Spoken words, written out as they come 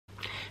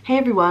Hey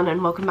everyone,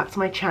 and welcome back to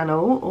my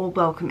channel, or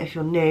welcome if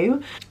you're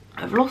new.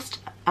 I've lost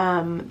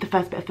the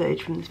first bit of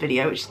footage from this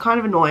video, which is kind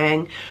of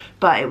annoying,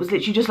 but it was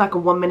literally just like a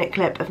 1-minute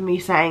clip of me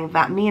saying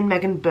that me and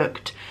Megan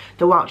booked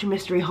the Wowcher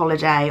mystery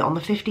holiday on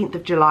the 15th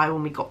of July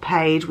when we got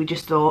paid. We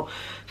just thought,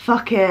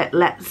 fuck it,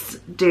 let's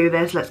do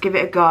this, let's give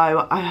it a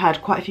go. I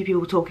heard quite a few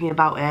people talking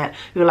about it.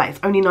 We were like, it's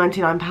only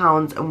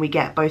 £99 and we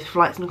get both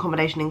flights and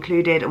accommodation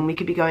included, and we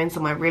could be going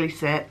somewhere really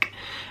sick.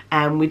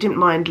 We didn't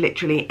mind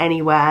literally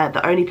anywhere.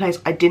 The only place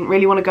I didn't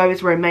really want to go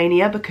is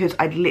Romania, because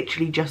I'd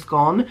literally just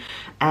gone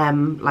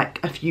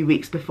like a few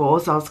weeks before,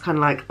 so I was kind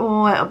of like,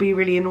 oh, it'll be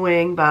really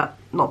annoying, but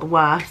not the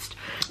worst.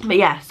 But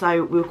yeah,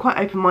 so we were quite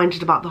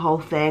open-minded about the whole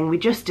thing. We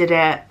just did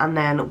it and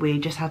then we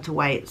just had to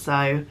wait.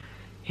 So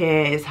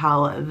here is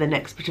how the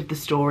next bit of the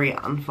story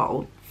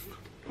unfolds.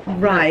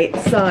 Right,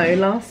 so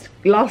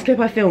last clip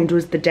I filmed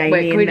was the day me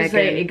and Megan... Wait, can we just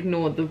say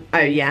ignore the... Oh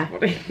yeah,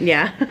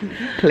 yeah,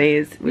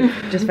 please. We've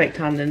just faked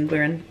London,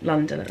 we're in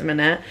London at the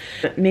minute.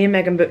 But me and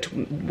Megan booked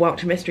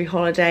Wowcher Mystery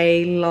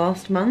Holiday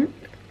last month.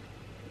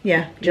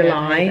 Yeah,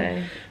 July.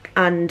 Yeah,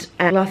 and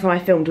last time I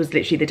filmed was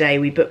literally the day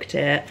we booked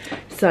it.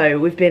 So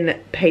we've been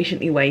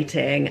patiently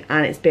waiting,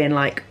 and it's been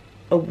like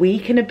a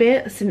week and a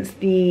bit since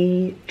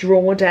the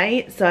draw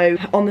date. So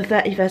on the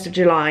 31st of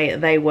July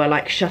they were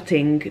like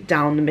shutting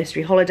down the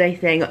mystery holiday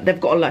thing. They've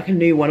got like a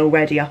new one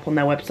already up on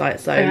their website,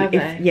 so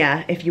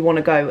if you want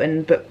to go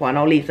and book one,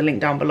 I'll leave the link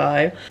down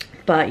below.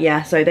 But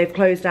yeah, so they've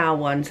closed our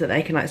one so that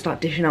they can like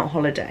start dishing out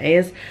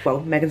holidays.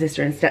 Well, Megan's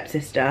sister and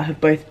stepsister have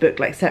both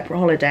booked like separate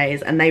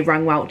holidays, and they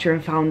rang Wowcher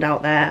and found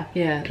out their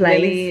place.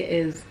 Lily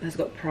has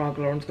got Prague,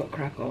 Lauren's got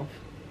Krakow.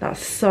 That's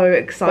so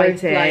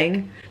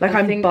exciting. Both, like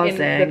I'm buzzing.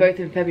 They're both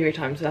in February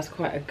time, so that's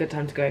quite a good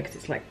time to go because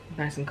it's like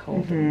nice and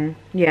cold.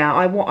 Yeah,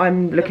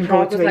 I'm looking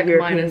forward to a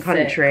European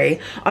country.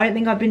 I don't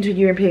think I've been to a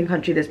European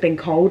country that's been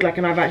cold, like,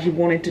 and I've actually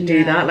wanted to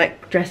do that,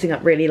 like dressing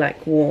up really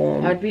like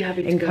warm. I'd be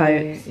happy to go,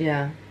 coats.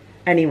 Yeah.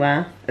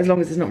 Anywhere, as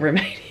long as it's not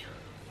Romania.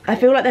 I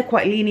feel like they're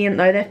quite lenient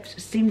though. They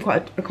seem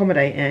quite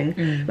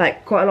accommodating.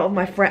 Like quite a lot of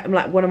my friends,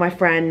 like one of my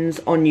friends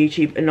on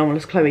YouTube,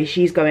 Anomalous Chloe,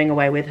 she's going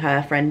away with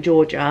her friend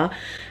Georgia,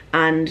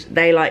 and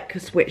they like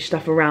switch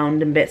stuff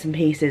around and bits and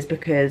pieces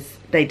because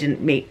they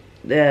didn't meet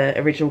the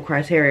original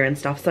criteria and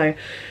stuff. So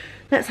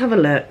let's have a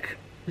look.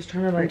 Just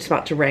trying to like, I'm just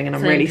about to ring and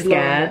I'm really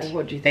scared.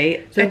 What do you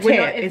think? So if we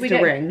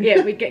get, ring.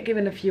 Yeah, we get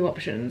given a few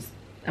options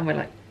and we're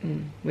like,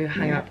 we'll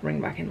hang up, ring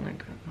back in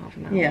like half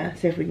an hour. Yeah,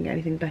 see if we can get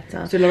anything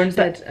better. So Lauren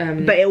said,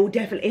 but it will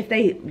definitely, if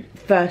they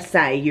first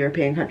say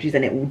European countries,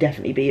 then it will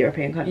definitely be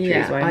European countries.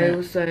 Yeah,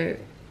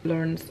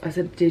 I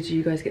said, did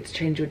you guys get to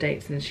change your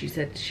dates? And she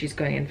said she's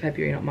going in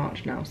February, not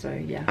March now, so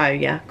yeah. Oh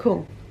yeah,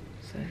 cool.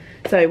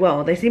 So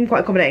well, they seem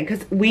quite accommodating,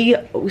 because we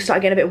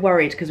started getting a bit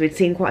worried because we'd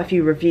seen quite a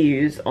few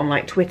reviews on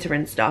like Twitter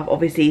and stuff,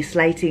 obviously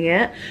slating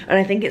it, and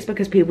I think it's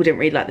because people didn't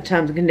read like the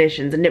terms and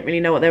conditions and didn't really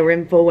know what they were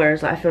in for,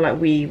 whereas like, I feel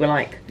like we were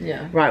like,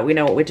 yeah, right, we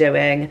know what we're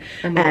doing.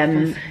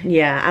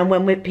 Yeah, and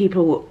when with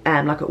people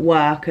like at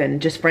work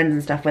and just friends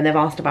and stuff, when they've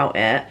asked about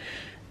it,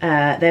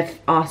 they've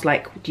asked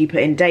like, do you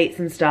put in dates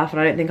and stuff,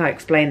 and I don't think I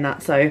explained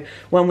that. So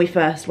when we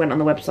first went on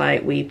the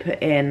website, we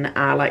put in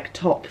our like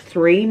top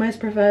 3 most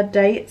preferred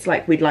dates,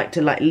 like we'd like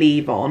to like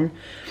leave on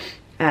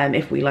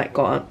if we like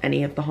got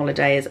any of the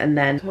holidays, and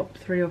then top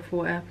 3 or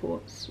 4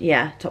 airports.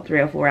 Yeah, top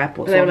 3 or 4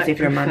 airports. So obviously like if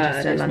you're in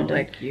Manchester, London,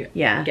 like you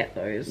get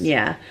those.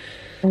 Yeah.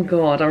 Oh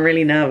god, I'm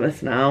really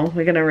nervous now.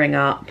 We're gonna ring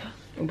up.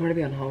 We'll probably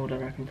be on hold, I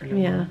reckon, for a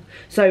little while.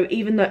 So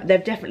even though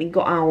they've definitely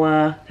got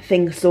our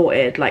thing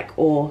sorted, like,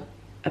 or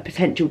a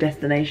potential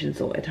destination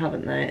sorted,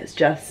 haven't they? It's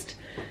just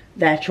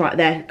they're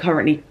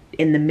currently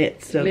in the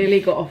midst of... Lily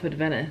got offered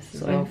Venice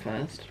as well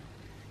first.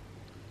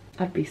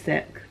 I'd be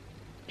sick.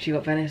 She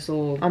got Venice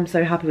or... I'm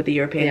so happy with the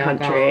European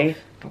country.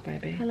 Oh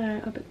baby. Hello,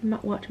 I booked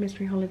Wowcher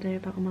Mystery Holiday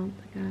about a month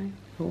ago.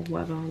 Or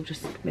whatever, I'll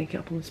just make it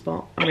up on the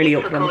spot. I'm really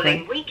awkward on the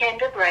thing.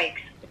 Weekend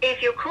breaks.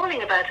 If you're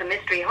calling about a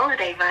mystery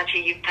holiday voucher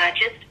you've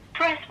purchased,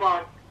 press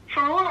 1. For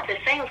all other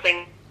sales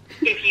things,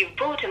 if you've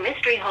bought a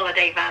mystery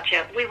holiday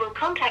voucher, we will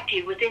contact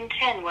you within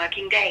 10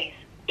 working days.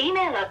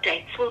 Email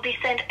updates will be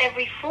sent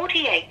every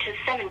 48 to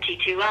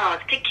 72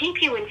 hours to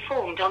keep you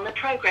informed on the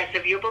progress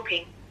of your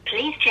booking.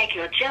 Please check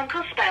your junk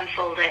or spam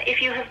folder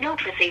if you have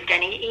not received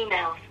any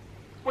emails.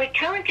 We're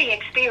currently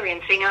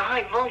experiencing a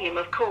high volume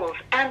of calls,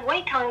 and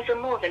wait times are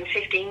more than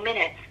 15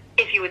 minutes.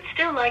 If you would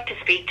still like to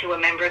speak to a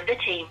member of the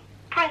team,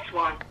 press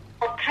 1.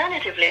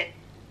 Alternatively...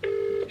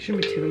 It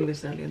shouldn't be too long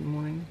this early in the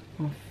morning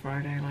on a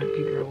Friday, like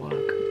people are at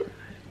work.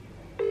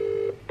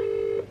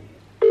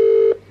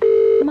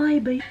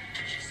 Maybe. I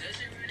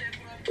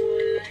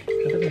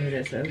don't know who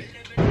this is.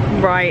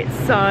 Right,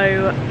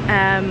 so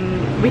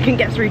we couldn't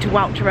get through to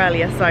Wowcher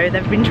earlier, so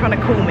they've been trying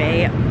to call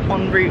me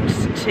en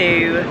route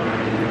to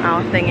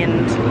our thing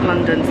in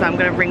London, so I'm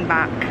going to ring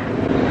back.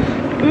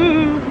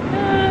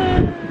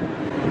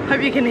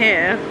 Hope you can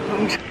hear.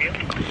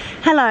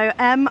 Hello,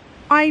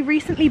 I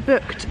recently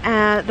booked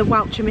the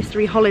Wowcher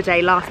Mystery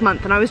Holiday last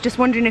month, and I was just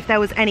wondering if there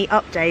was any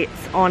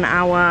updates on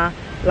our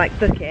like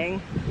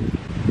booking.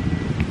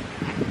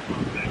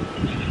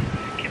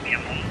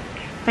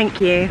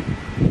 Thank you.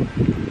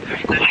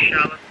 this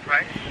Charlotte,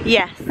 right?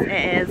 Yes,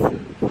 it is.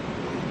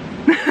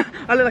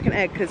 I look like an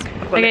egg because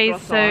I've got Okay, lip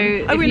gloss so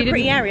on. Oh, we're in a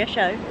pretty area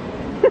show.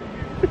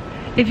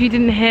 If you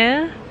didn't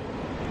hear,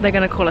 they're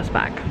gonna call us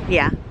back.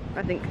 Yeah,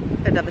 I think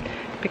another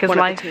because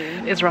life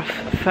is rough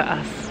for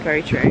us.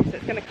 Very true. So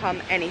it's gonna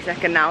come any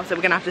second now, so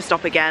we're gonna have to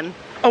stop again.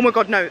 Oh my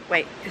god, no,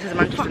 wait, this is a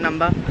Manchester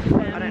number.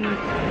 I don't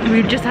know.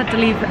 We've just had to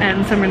leave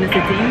somewhere in the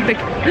city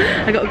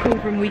because I got a call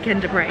from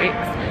Weekend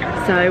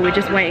Breaks, so we're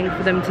just waiting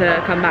for them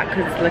to come back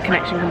because the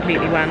connection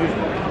completely went.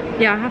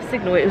 Yeah, I have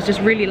signal. It was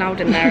just really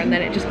loud in there, and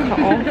then it just cut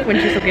off when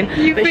she was talking.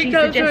 But she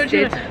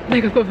suggested,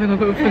 like, I've got a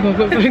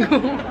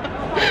phone.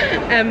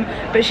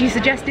 But she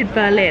suggested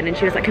Berlin, and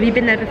she was like, "Have you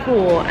been there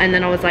before?" And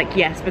then I was like,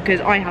 "Yes,"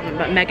 because I haven't,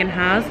 but Megan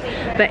has.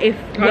 But if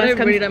I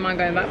really don't mind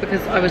going back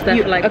because I was there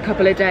for like a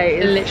couple of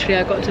days. Literally,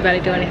 I got to barely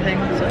do anything.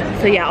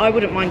 So yeah, I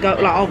wouldn't mind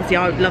going. Like, obviously,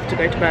 I would love to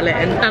go to Berlin.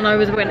 And I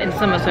went in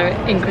summer, so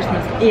in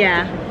Christmas.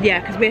 Yeah,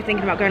 because we're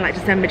thinking about going like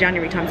December,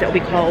 January time, so it'll be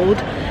cold.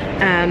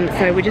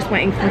 So we're just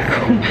waiting for a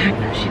call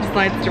back. She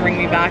decides to ring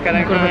me back. I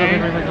don't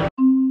know.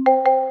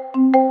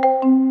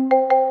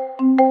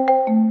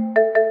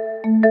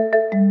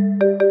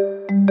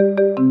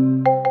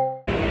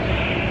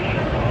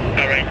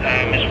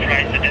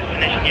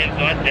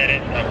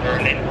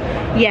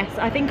 Yes,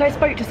 I think I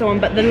spoke to someone,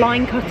 but the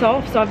line cut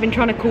off, so I've been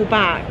trying to call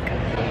back.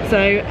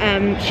 So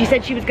she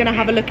said she was going to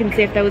have a look and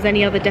see if there was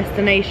any other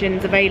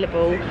destinations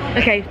available.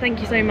 Okay, thank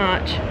you so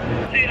much. So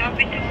you have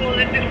been to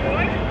Poland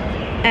before?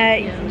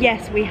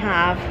 Yes, we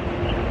have.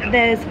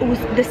 There's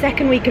also, the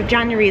second week of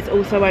January is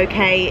also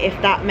okay if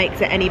that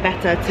makes it any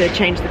better to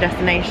change the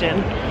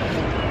destination.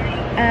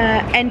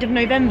 End of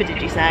November,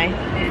 did you say?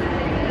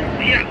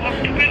 Yeah,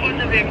 October or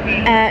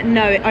November?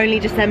 No, only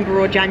December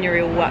or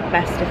January will work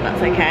best if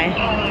that's okay.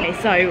 Okay,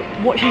 so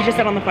what she just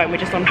said on the phone, we're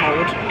just on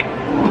hold.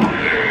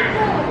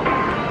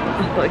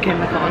 I thought it came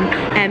back on.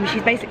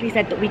 She's basically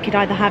said that we could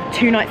either have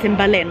 2 nights in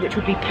Berlin, which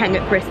would be peng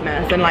at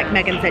Christmas, and like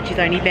Megan said, she's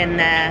only been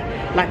there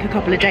like a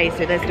couple of days,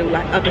 so there's still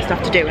like other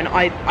stuff to do, and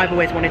I've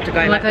always wanted to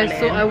go like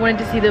Berlin. I wanted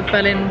to see the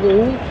Berlin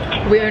Wall.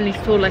 We only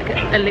saw like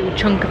a little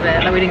chunk of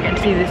it, like we didn't get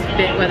to see this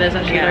bit where there's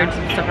actually loads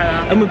of stuff like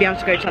that. And we'll be able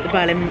to go to like the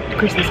Berlin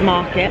Christmas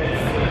markets.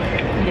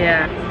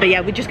 Yeah. But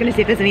yeah, we're just going to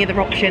see if there's any other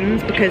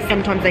options, because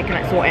sometimes they can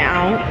like sort it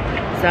out.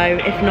 So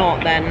if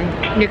not, then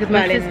yeah, because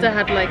my sister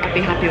had like I'd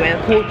be happy with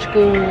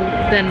Portugal,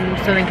 then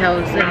something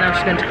else, and now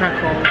she's going to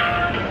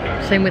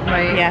Krakow. Same with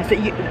my so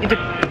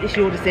it's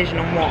your decision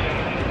on what.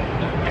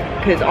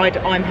 Because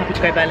I'm happy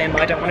to go Berlin,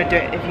 but I don't want to do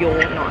it if you're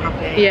not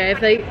happy. Yeah, if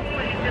they.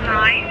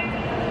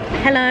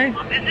 Hello.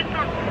 Is it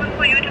possible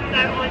for you to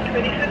fly on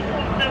 25th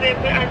of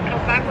November and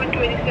come back on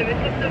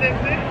 27th of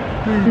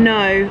November?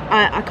 No,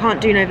 I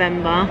can't do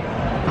November.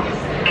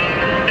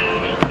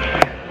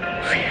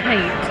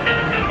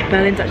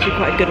 Berlin's actually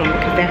quite a good one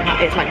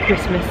because it's like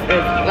Christmas,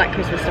 there's like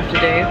Christmas stuff to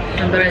do.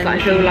 And whereas I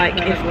feel like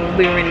if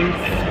we were in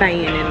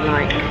Spain in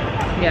like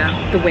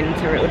the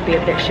winter, it would be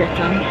a bit shitter.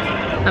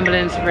 And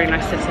Berlin's a really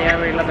nice city, I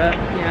really love it.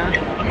 Yeah.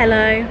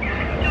 Hello.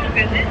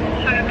 Venice?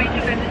 Have you been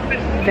to Venice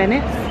before?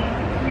 Venice?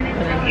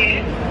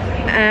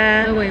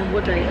 Yes. Oh wait,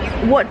 what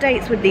dates? What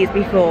dates would these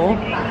be for?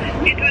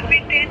 It would be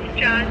 10th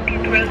Jan to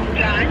 12th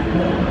Jan.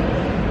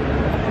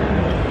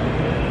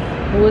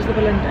 What was the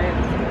Berlin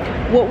dates?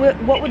 What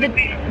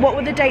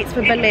were the dates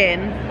for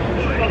Berlin?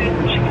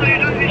 So you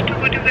don't wish to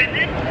go to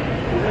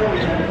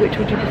Venice? Which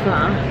would you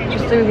prefer?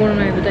 Just so we want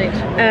to know the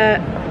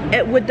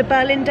dates. Would the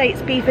Berlin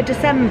dates be for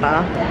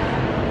December?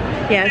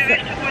 You wish to go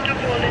to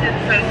Poland as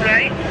well,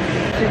 right?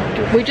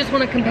 We just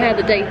want to compare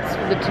the dates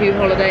for the 2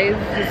 holidays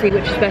to see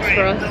which is best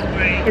for us.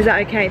 Is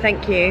that okay?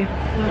 Thank you.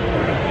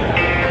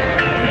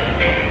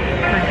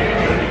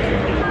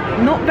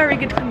 Not very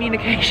good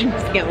communication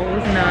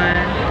skills. No.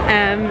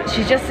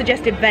 She's just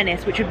suggested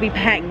Venice, which would be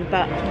peng,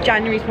 but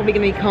January's probably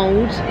going to be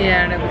cold.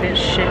 Yeah, and it would be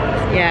shit.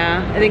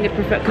 Yeah, I think I'd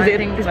prefer, because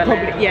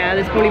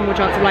there's probably more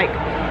chance of like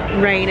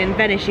rain. In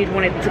Venice you'd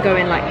want it to go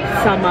in like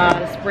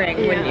summer, spring,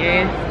 wouldn't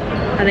you?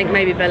 I think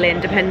maybe Berlin,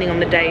 depending on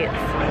the dates.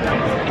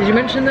 Did you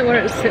mention that we're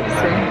at City?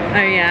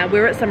 Oh yeah,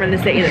 we're at Summer in the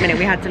City at the minute.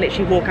 We had to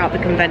literally walk out the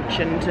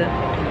convention to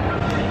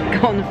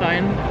go on the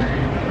phone.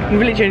 We've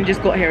literally only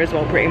just got here as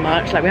well, pretty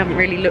much. Like, we haven't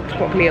really looked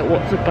properly at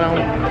what's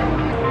about.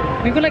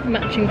 We've got like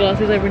matching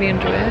glasses, I really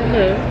enjoy it.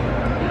 Look.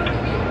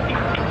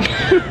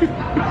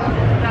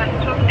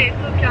 That's from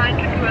 10th of Jan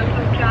to 12th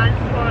of Jan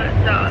for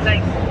the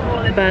like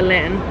Poland.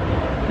 Berlin.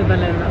 For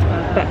Berlin, that's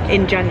perfect. But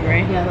in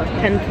January. Yeah, that's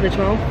 10th to the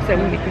 12th, so it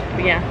wouldn't be Christmas,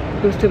 but yeah.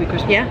 It will still be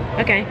Christmas. Yeah,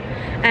 okay.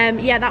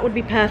 Yeah, that would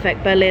be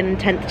perfect. Berlin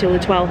 10th till the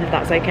 12th, if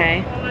that's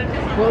okay.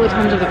 What are the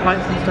times of the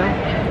flights and stuff?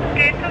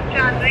 10th of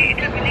January, it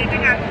will be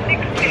leaving at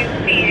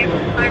 6:10 p.m.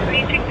 I'm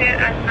reaching there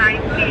at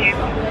 9 p.m.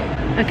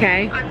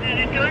 Okay. And the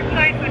return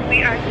flight would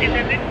be at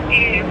 11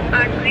 a.m.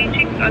 and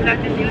reaching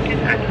London Newton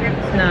at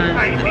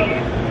 7:05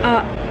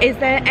 p.m. Is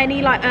there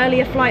any like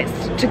earlier flights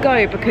to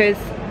go, because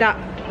that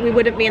we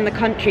wouldn't be in the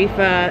country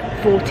for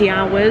 40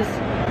 hours?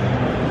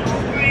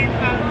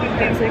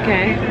 That's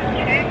okay.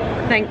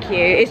 Thank you.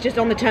 It's just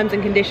on the terms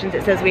and conditions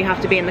it says we have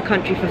to be in the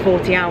country for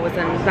 40 hours,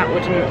 and that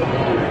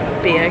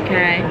wouldn't be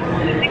okay.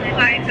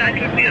 flight that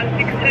would be at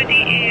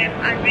 6:30 a.m.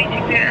 I'm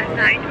reaching there at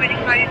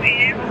 9:25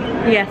 a.m.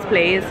 Yes,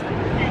 please.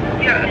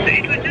 Yeah, so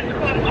it would just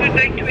cost you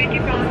like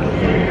 £20.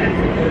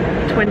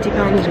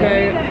 £20 to go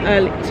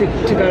early to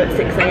go at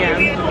 6 a.m.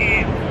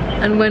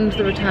 And when's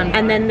the return?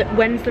 And then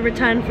when's the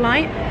return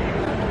flight?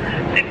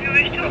 If you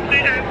wish to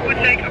upgrade, I would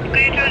like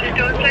upgrade your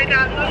return flight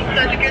as well, so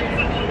that you can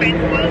spend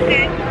full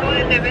 10, full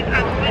 11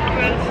 and full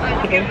 12.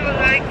 I'll give you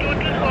like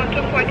total cost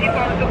of £40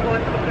 a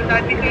month. Would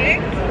that be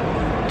correct?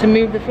 To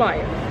move the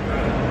flight?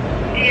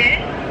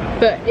 Yes.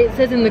 But it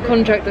says in the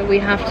contract that we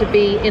have to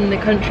be in the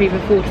country for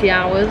 40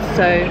 hours,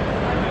 so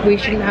we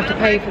shouldn't have to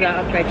pay for that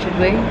upgrade, should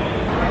we?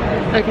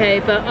 Okay,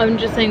 but I'm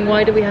just saying,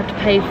 why do we have to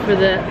pay for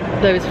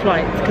those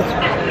flights? Because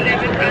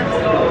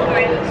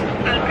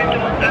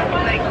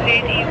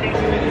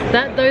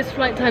those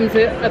flight times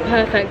are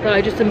perfect, but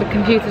I just am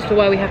confused as to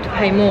why we have to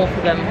pay more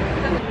for them. Do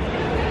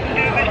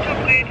you wish to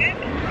upgrade it?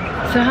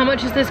 So how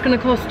much is this going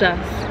to cost us?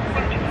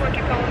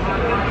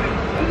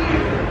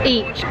 £40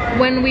 Each.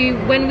 When we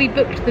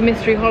booked the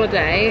mystery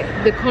holiday,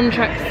 the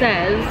contract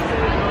says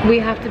we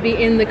have to be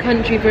in the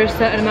country for a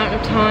certain amount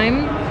of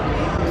time.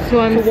 So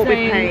I'm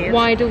saying,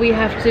 why do we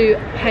have to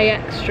pay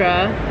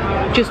extra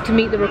just to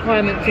meet the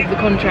requirements of the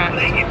contract?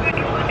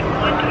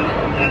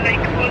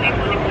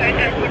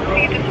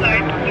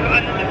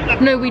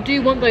 No, we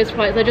do want those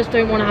flights, I just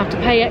don't want to have to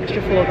pay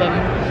extra for them.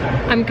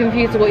 I'm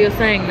confused with what you're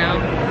saying now.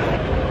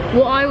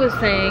 What I was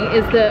saying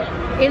is that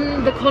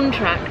in the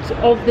contract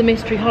of the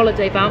mystery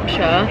holiday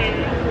voucher,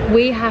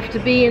 we have to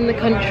be in the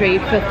country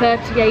for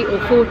 38 or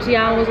 40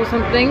 hours or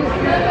something,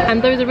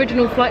 and those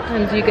original flight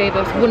times you gave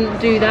us wouldn't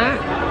do that.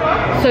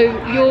 So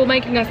you're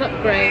making us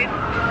upgrade.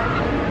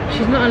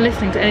 She's not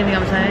listening to anything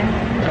I'm saying.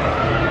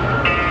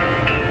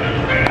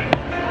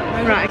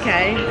 Right,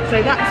 okay.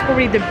 So that's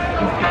probably the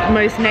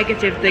most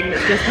negative thing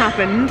that's just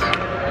happened.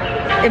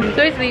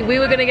 Basically, we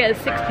were going to get a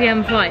 6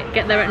 p.m. flight,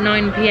 get there at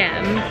 9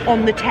 p.m.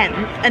 on the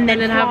 10th, and then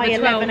fly have the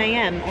 11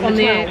 a.m. on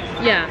the 12th.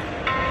 Yeah.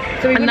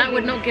 So and that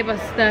would not give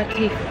us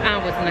 30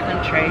 hours in the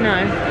country.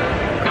 No.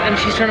 And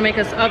she's trying to make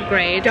us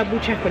upgrade. Double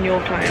check on your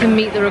phone. To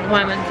meet the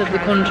requirements of the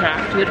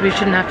contract, which we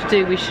shouldn't have to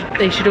do.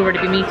 They should already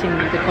be meeting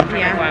the contract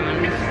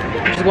requirements.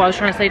 Which is what I was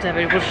trying to say to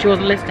her, but she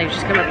wasn't listening. She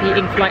just kept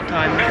repeating flight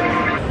times.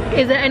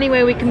 Is there any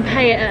way we can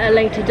pay it at a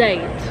later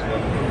date?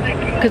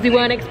 Because we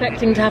weren't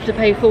expecting to have to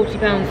pay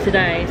 £40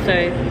 today,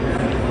 so...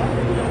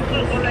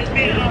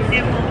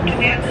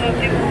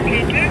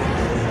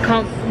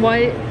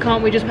 Why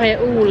can't we just pay it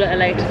all at a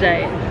later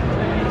date?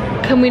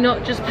 Can we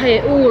not just pay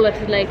it all at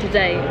a later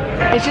date?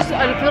 It's just,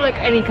 I feel like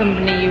any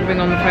company you ring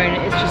on the phone,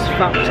 it's just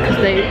fucked, because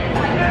the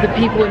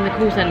people in the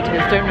call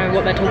centres don't know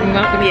what they're talking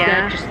about, because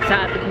they're just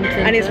sat at the call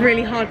centre. And it's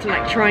really hard to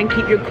like try and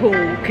keep your cool,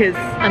 because...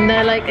 And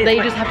they're like, they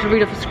just have to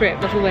read off a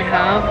script, that's all they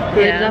have.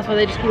 That's why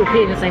they just keep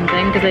repeating the same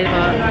thing, because they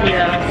are,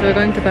 so we're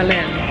going to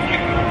Berlin.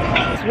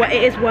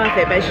 It is worth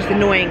it, but it's just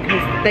annoying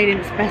because they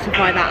didn't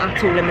specify that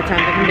at all in the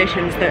terms and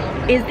conditions.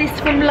 Is this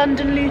from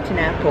London Luton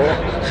Airport?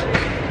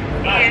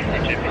 Yes.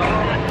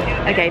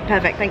 Okay,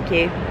 perfect, thank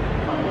you.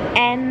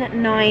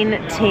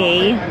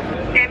 N9T.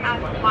 M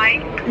as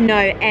Mike. No,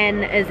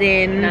 N as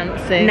in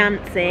Nancy.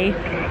 Nancy.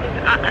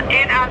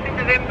 N as in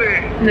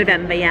November.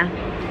 November, yeah.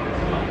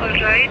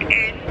 Alright,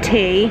 N.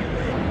 T.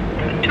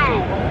 2.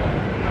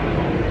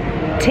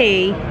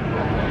 T.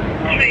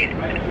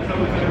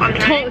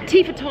 3.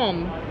 T for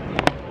Tom.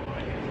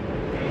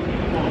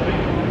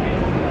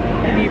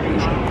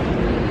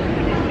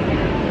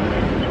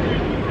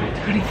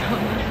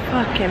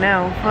 Fucking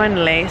hell,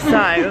 finally.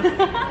 So,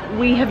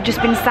 we have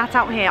just been sat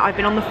out here. I've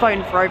been on the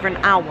phone for over an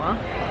hour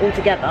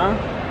altogether.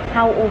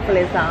 How awful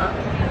is that?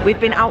 We've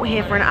been out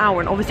here for an hour,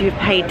 and obviously we've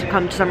paid to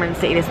come to Summer in the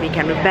City this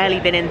weekend. We've barely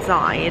been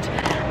inside,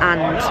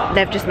 and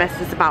they've just messed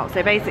us about.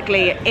 So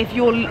basically, if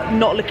you're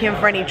not looking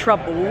for any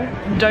trouble,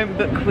 don't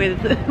book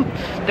with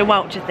the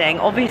voucher thing.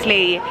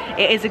 Obviously,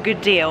 it is a good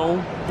deal,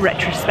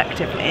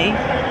 retrospectively.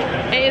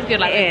 It is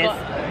good, like we've got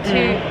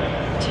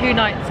two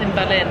nights in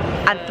Berlin.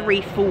 And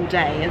 3 full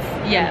days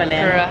in Berlin.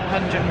 For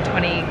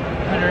 120,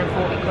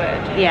 140 quid,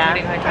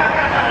 including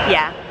hotel.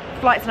 Yeah.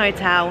 Flights and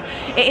hotel.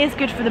 It is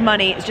good for the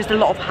money, it's just a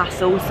lot of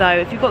hassle, so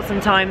if you've got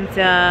some time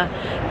to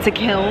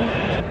kill,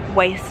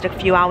 waste a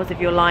few hours of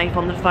your life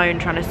on the phone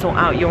trying to sort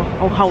out your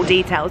whole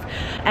details.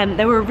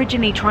 They were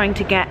originally trying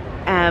to get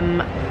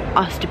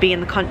us to be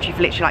in the country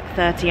for literally like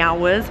 30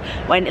 hours,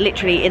 when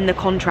literally in the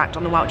contract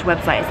on the voucher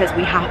website it says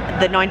we have,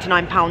 the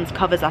 £99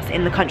 covers us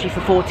in the country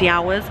for 40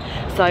 hours.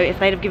 So if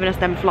they'd have given us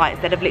them flights,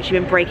 they'd have literally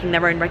been breaking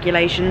their own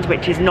regulations,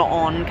 which is not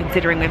on,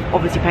 considering we've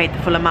obviously paid the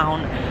full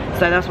amount.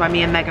 So that's why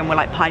me and Megan were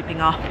like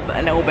piping up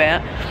a little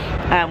bit.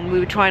 We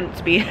were trying not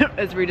to be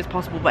as rude as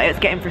possible, but it's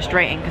getting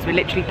frustrating because we're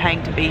literally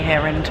paying to be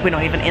here and we're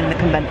not even in the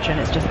convention,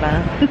 it's just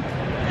there.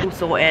 All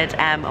sorted,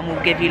 and we'll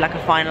give you like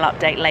a final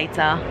update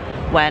later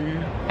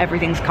when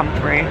everything's come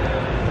through.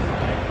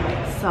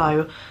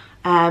 So,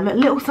 a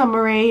little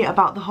summary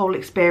about the whole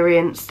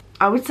experience.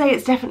 I would say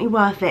it's definitely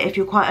worth it if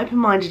you're quite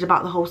open-minded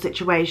about the whole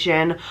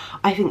situation.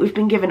 I think we've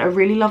been given a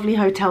really lovely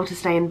hotel to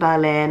stay in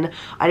Berlin.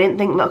 I didn't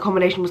think the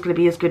accommodation was going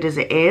to be as good as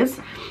it is.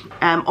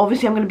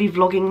 Obviously I'm going to be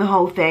vlogging the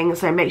whole thing,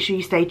 so make sure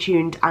you stay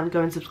tuned and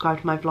go and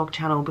subscribe to my vlog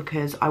channel,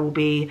 because I will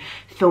be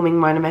filming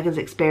mine and Megan's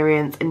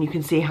experience, and you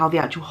can see how the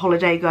actual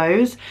holiday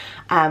goes,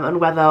 and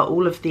whether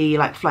all of the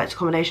like flights,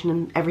 accommodation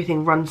and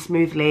everything runs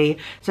smoothly.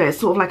 So it's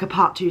sort of like a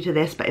part 2 to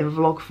this, but in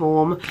vlog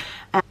form.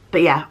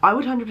 But yeah, I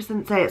would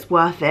 100% say it's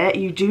worth it.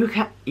 You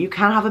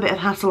can have a bit of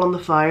hassle on the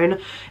phone.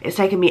 It's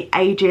taken me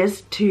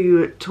ages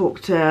to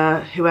talk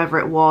to whoever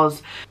it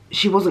was.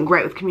 She wasn't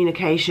great with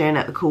communication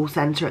at the call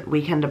centre at the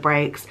weekender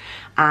breaks,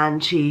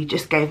 and she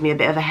just gave me a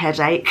bit of a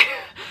headache.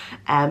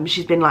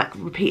 She's been like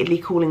repeatedly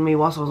calling me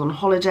whilst I was on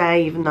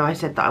holiday, even though I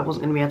said that I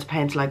wasn't going to be able to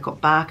pay until I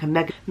got back.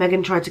 And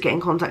Megan tried to get in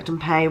contact and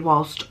pay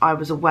whilst I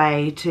was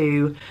away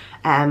to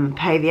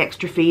pay the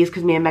extra fees,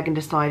 because me and Megan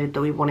decided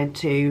that we wanted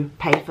to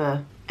pay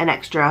for an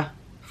extra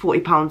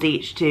 £40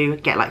 each to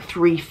get like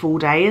 3 full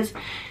days.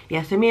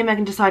 Yeah, so me and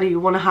Megan decided we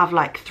want to have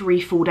like 3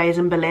 full days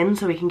in Berlin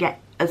so we can get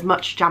as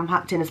much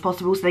jam-packed in as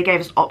possible. So they gave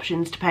us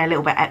options to pay a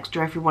little bit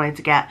extra if we wanted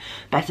to get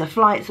better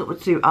flights that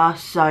would suit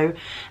us. So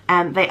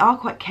they are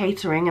quite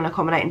catering and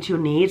accommodating to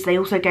your needs. They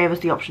also gave us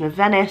the option of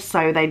Venice,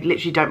 so they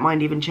literally don't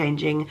mind even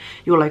changing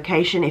your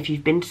location if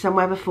you've been to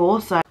somewhere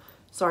before. So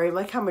sorry,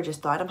 my camera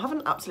just died. I'm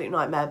having an absolute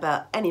nightmare,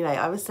 but anyway,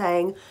 I was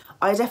saying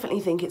I definitely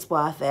think it's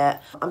worth it.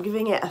 I'm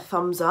giving it a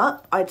thumbs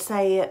up. I'd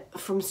say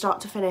from start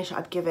to finish,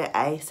 I'd give it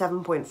a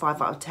 7.5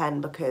 out of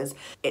 10, because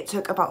it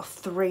took about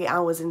 3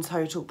 hours in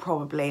total,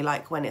 probably,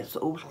 like when it's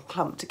all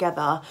clumped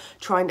together,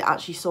 trying to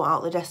actually sort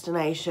out the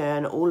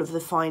destination, all of the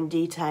fine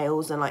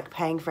details, and like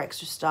paying for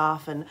extra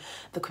stuff, and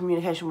the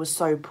communication was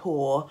so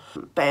poor.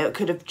 But it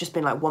could have just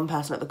been like one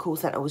person at the call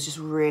centre was just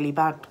really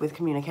bad with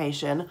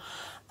communication.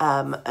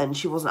 And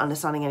she wasn't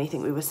understanding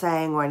anything we were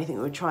saying or anything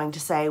we were trying to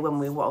say, when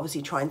we were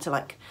obviously trying to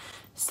like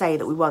say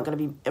that we weren't going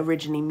to be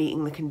originally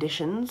meeting the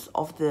conditions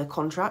of the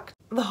contract.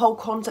 The whole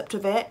concept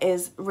of it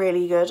is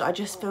really good. I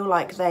just feel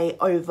like they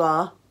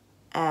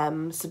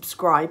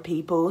subscribe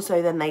people,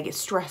 so then they get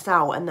stressed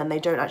out and then they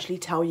don't actually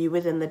tell you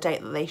within the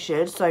date that they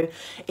should. So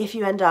if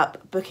you end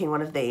up booking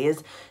one of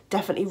these,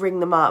 definitely ring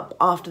them up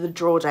after the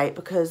draw date,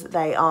 because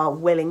they are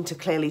willing to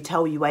clearly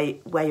tell you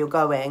where you're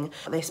going.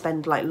 They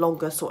spend like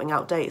longer sorting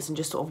out dates and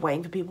just sort of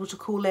waiting for people to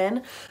call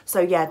in.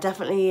 So yeah,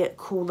 definitely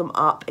call them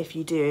up if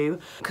you do,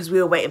 because we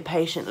were waiting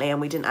patiently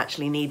and we didn't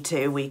actually need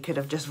to. We could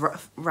have just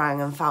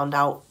rang and found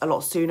out a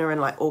lot sooner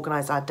and like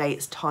organised our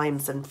dates,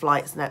 times and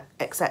flights and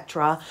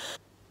etc.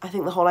 I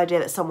think the whole idea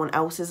that someone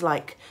else is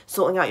like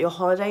sorting out your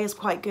holiday is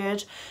quite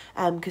good,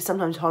 because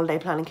sometimes holiday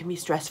planning can be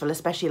stressful,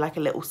 especially like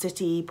a little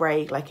city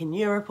break like in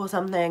Europe or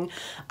something,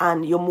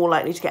 and you're more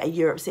likely to get a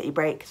Europe city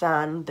break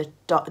than the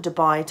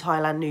Dubai,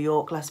 Thailand, New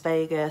York, Las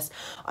Vegas.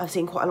 I've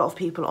seen quite a lot of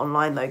people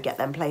online though get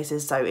them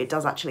places, so it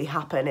does actually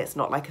happen. It's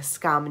not like a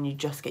scam and you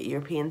just get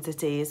European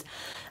cities.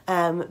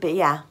 But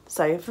yeah,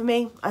 so for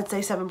me, I'd say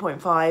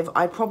 7.5.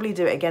 I'd probably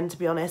do it again, to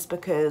be honest,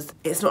 because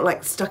it's not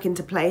like stuck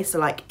into place. So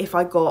like if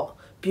I got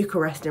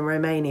Bucharest in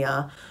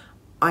Romania,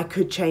 I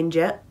could change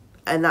it,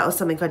 and that was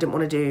something I didn't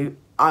want to do.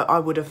 I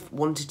would have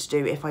wanted to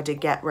do if I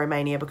did get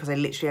Romania, because I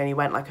literally only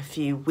went like a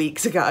few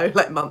weeks ago,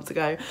 like months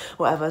ago,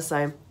 whatever.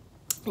 So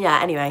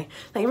yeah, anyway,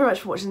 thank you very much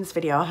for watching this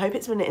video. I hope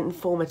it's been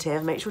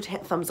informative. Make sure to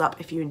hit thumbs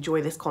up if you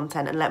enjoy this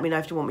content, and let me know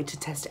if you want me to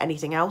test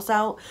anything else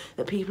out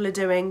that people are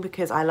doing,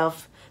 because I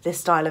love this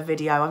style of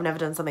video. I've never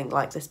done something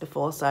like this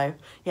before, so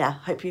yeah,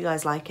 hope you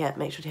guys like it.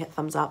 Make sure to hit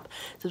thumbs up,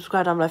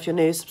 subscribe down below if you're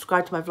new,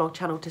 subscribe to my vlog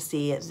channel to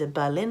see the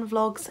Berlin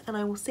vlogs, and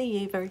I will see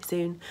you very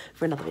soon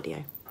for another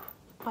video.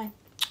 Bye.